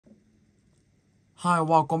Hi,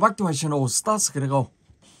 welcome back to my channel, Stickwar.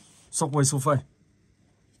 Sóc quay sofa.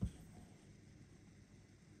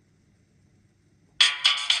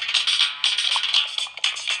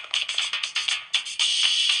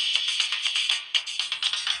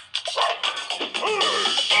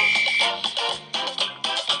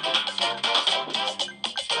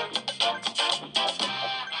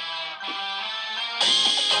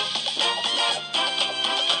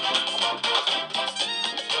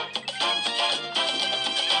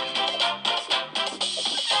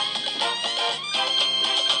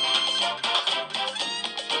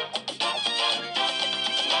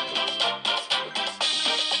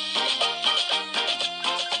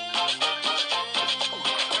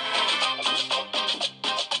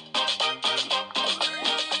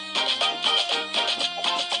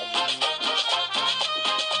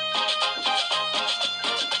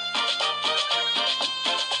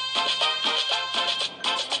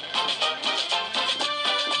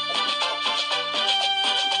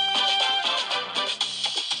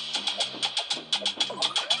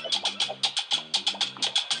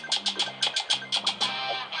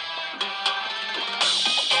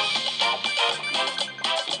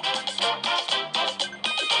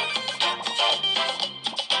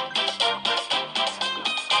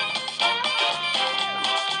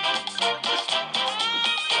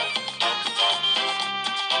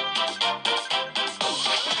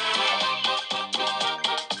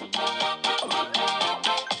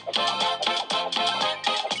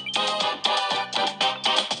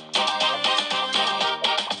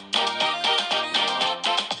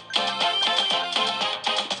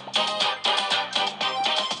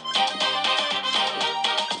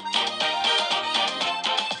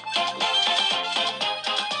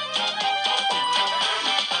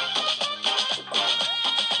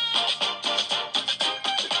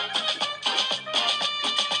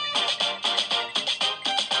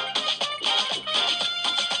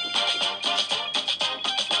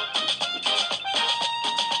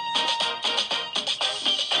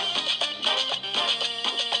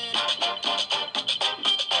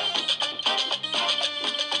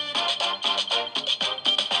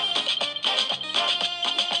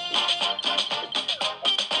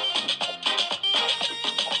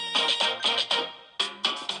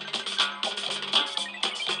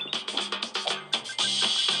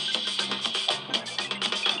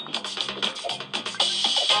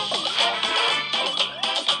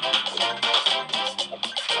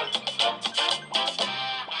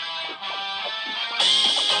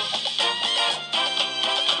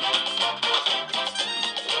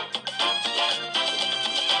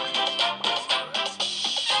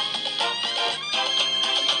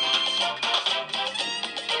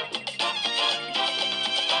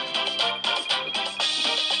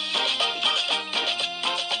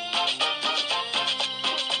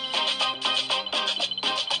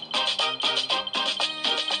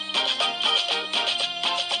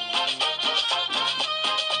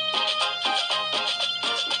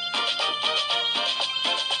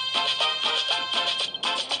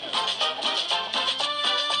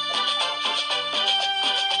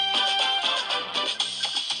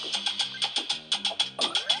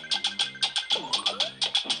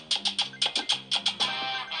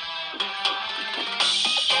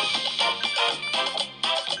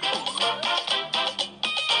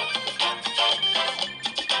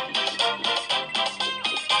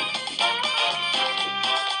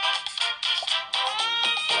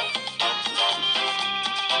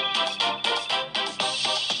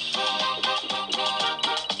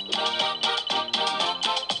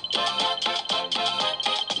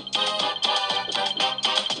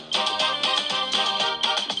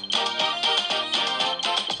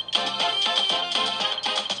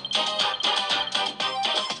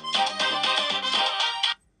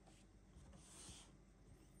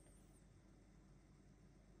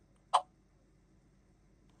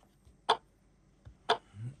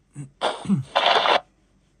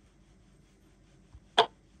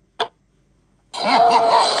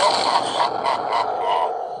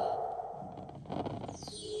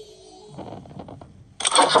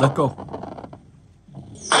 Let's go.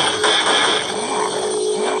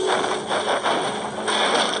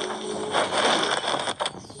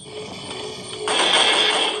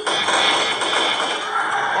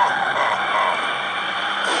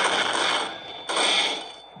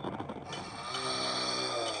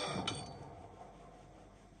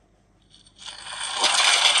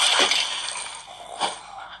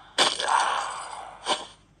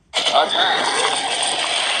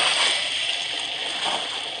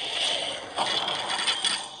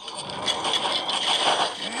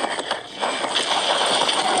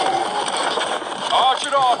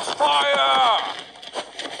 Astronauts, fire!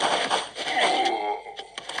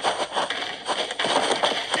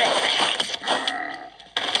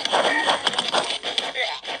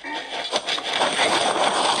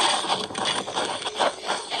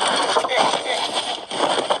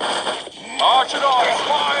 Astronauts,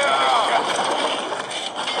 fire!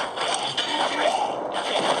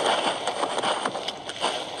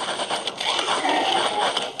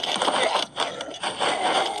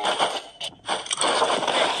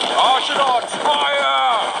 Astronauts, fire!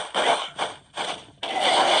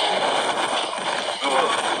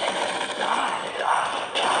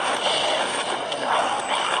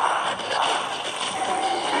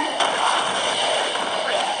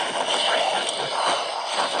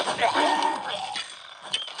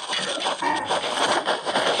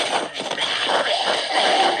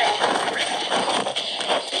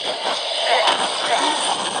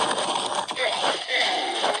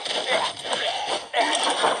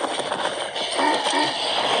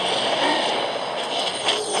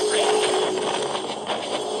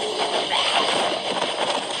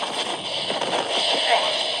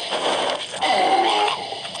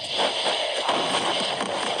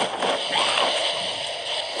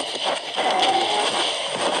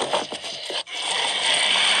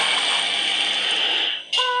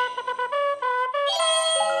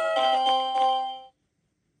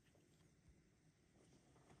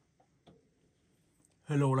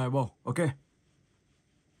 Hello lại bộ. Ok.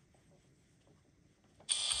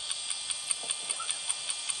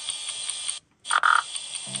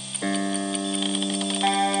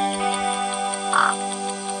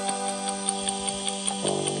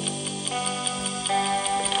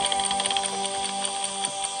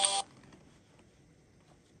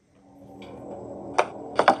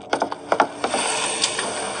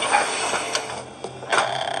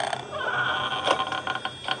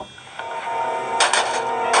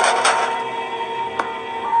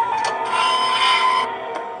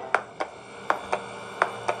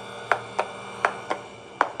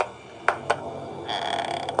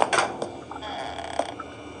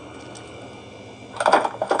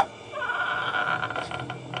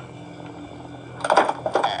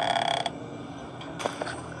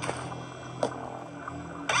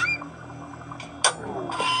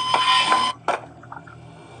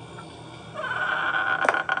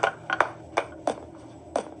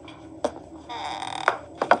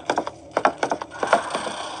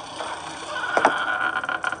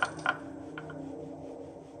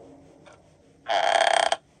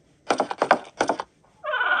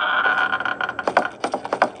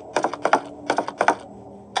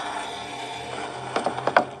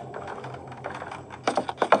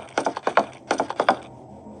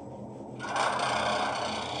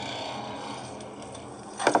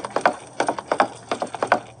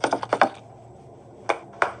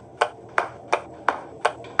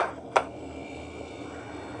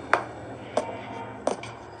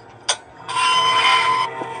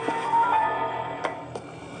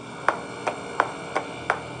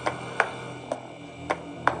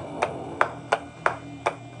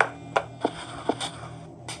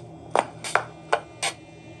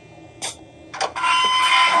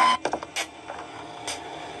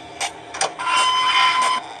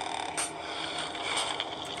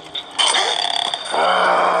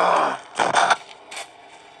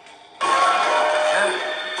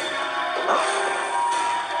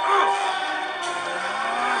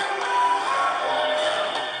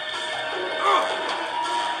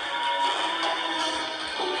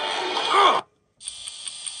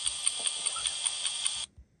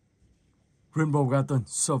 Rainbow Garden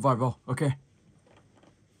Survival. Ok.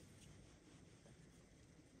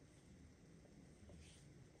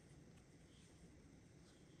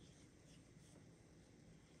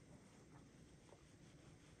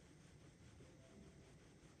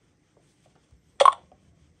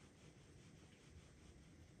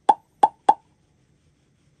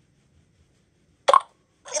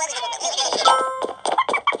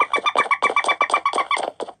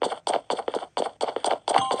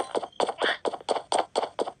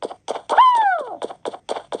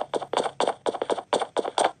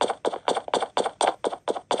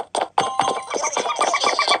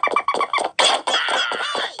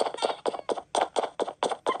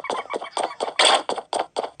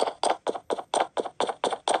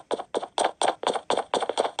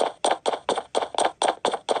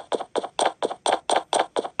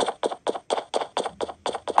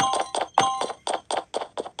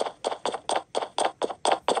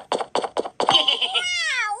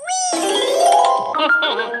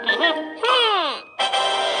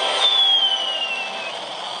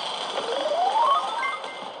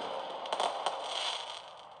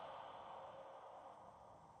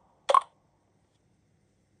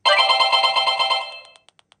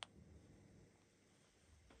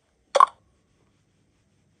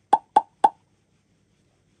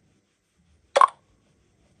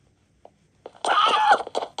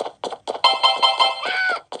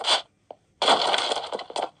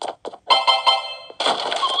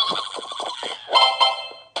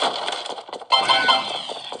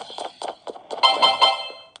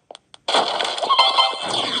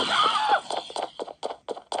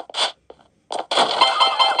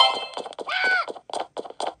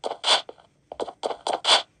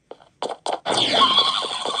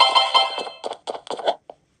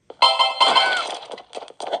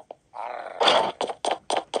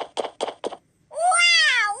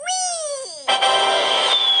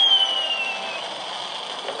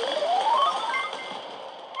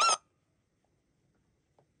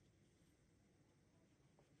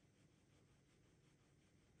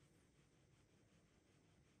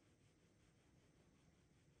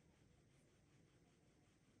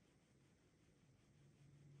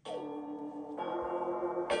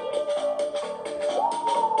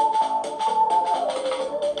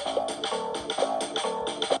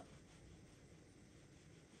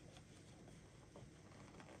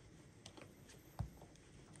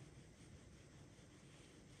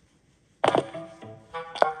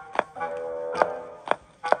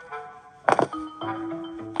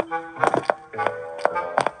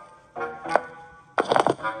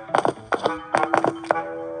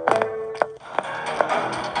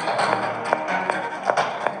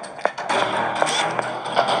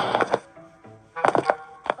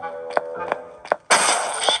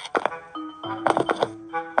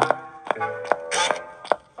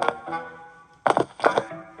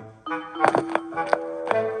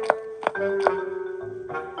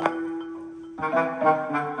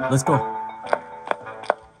 Let's go.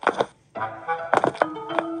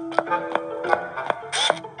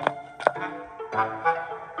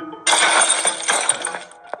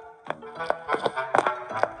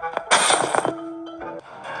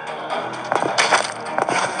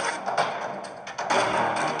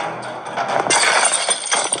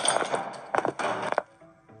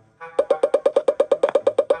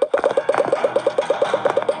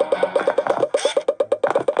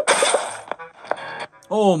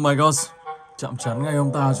 Oh my god. Chạm chắn ngay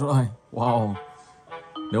ông ta chỗ này. Wow.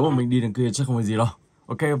 Nếu mà mình đi đằng kia chắc không có gì đâu.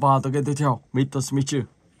 Ok, và tới game tiếp theo. Meet us, meet you.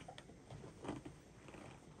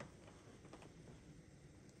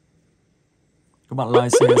 Các bạn like,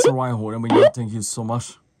 share, subscribe, ủng hộ mình. Thank you so much.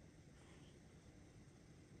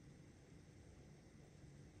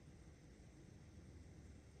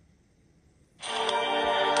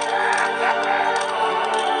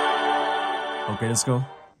 Okay, let's go.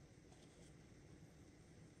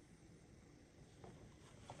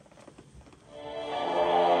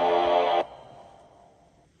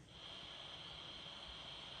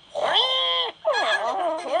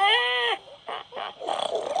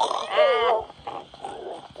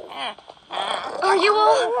 Are you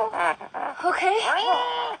all okay?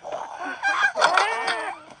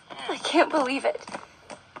 I can't believe it.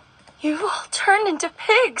 You all turned into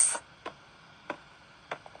pigs.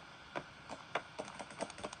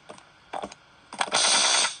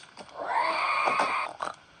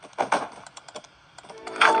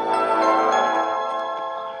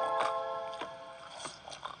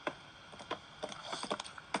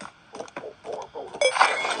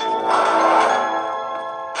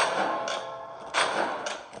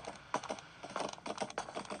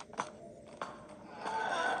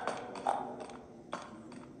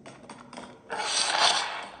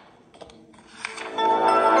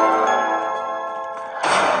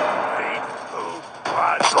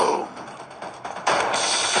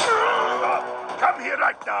 Come here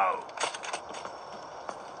right now.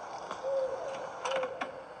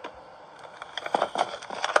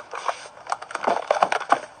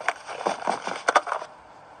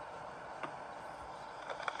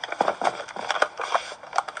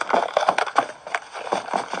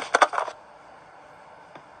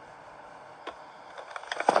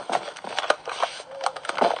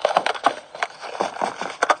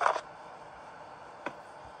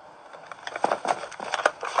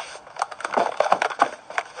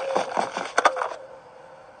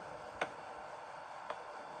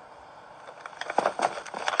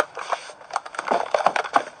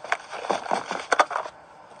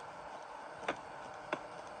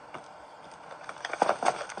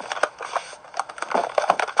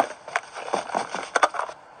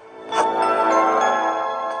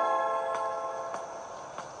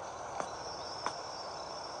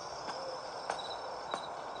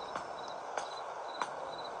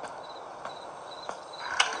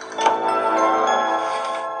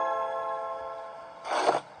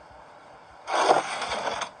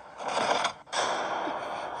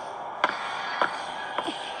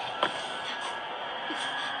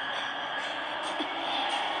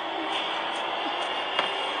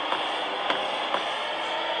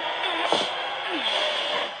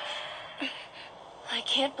 I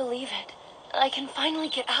can't believe it. I can finally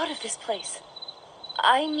get out of this place.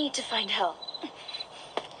 I need to find help.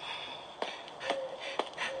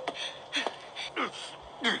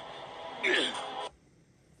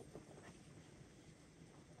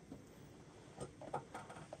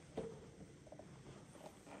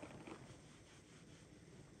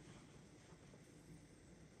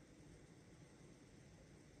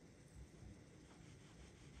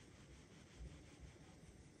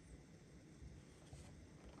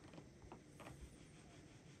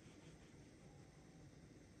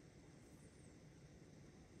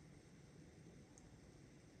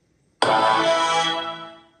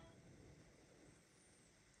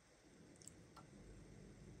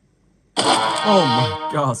 Oh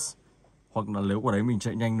my god. Hoặc là nếu quả đấy mình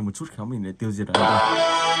chạy nhanh được một chút khéo mình lại tiêu diệt được anh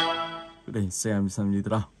ta. Cứ để xem như thế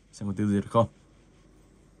nào. Xem có tiêu diệt được không.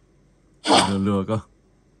 Lừa cơ.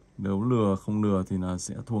 Nếu lừa không lừa thì là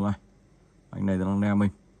sẽ thua ngay. Anh này đang nè mình.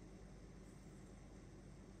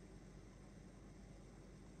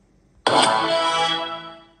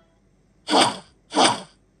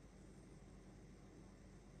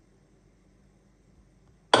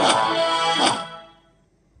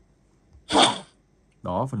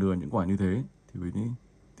 Đó, phải lừa những quả như thế thì mới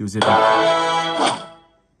tiêu diệt được.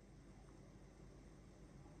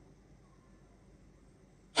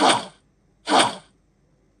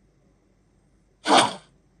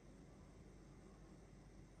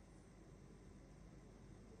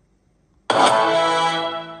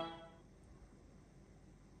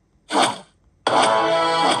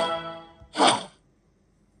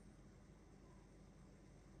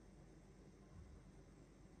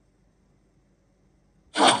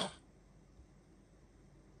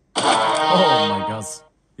 god,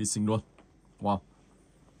 hy sinh luôn. Wow,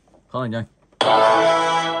 khá là nhanh.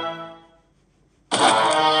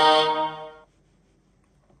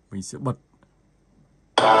 Mình sẽ bật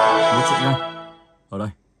một chuyện ngay ở đây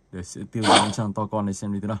để sẽ tiêu diệt anh chàng to con này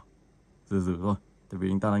xem như thế nào. Rử thôi, tại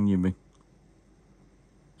vì anh ta đang nhìn mình.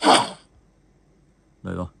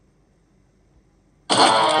 Đây rồi.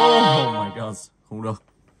 Oh my god, không được.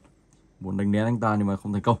 Muốn đánh nén anh ta nhưng mà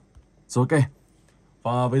không thành công. Rồi ok.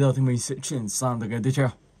 Và bây giờ thì mình sẽ chuyển sang từ cái tiếp theo.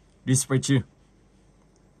 Dispatch you.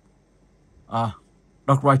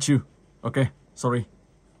 Dark right you. Ok, sorry.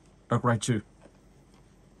 Dark right you.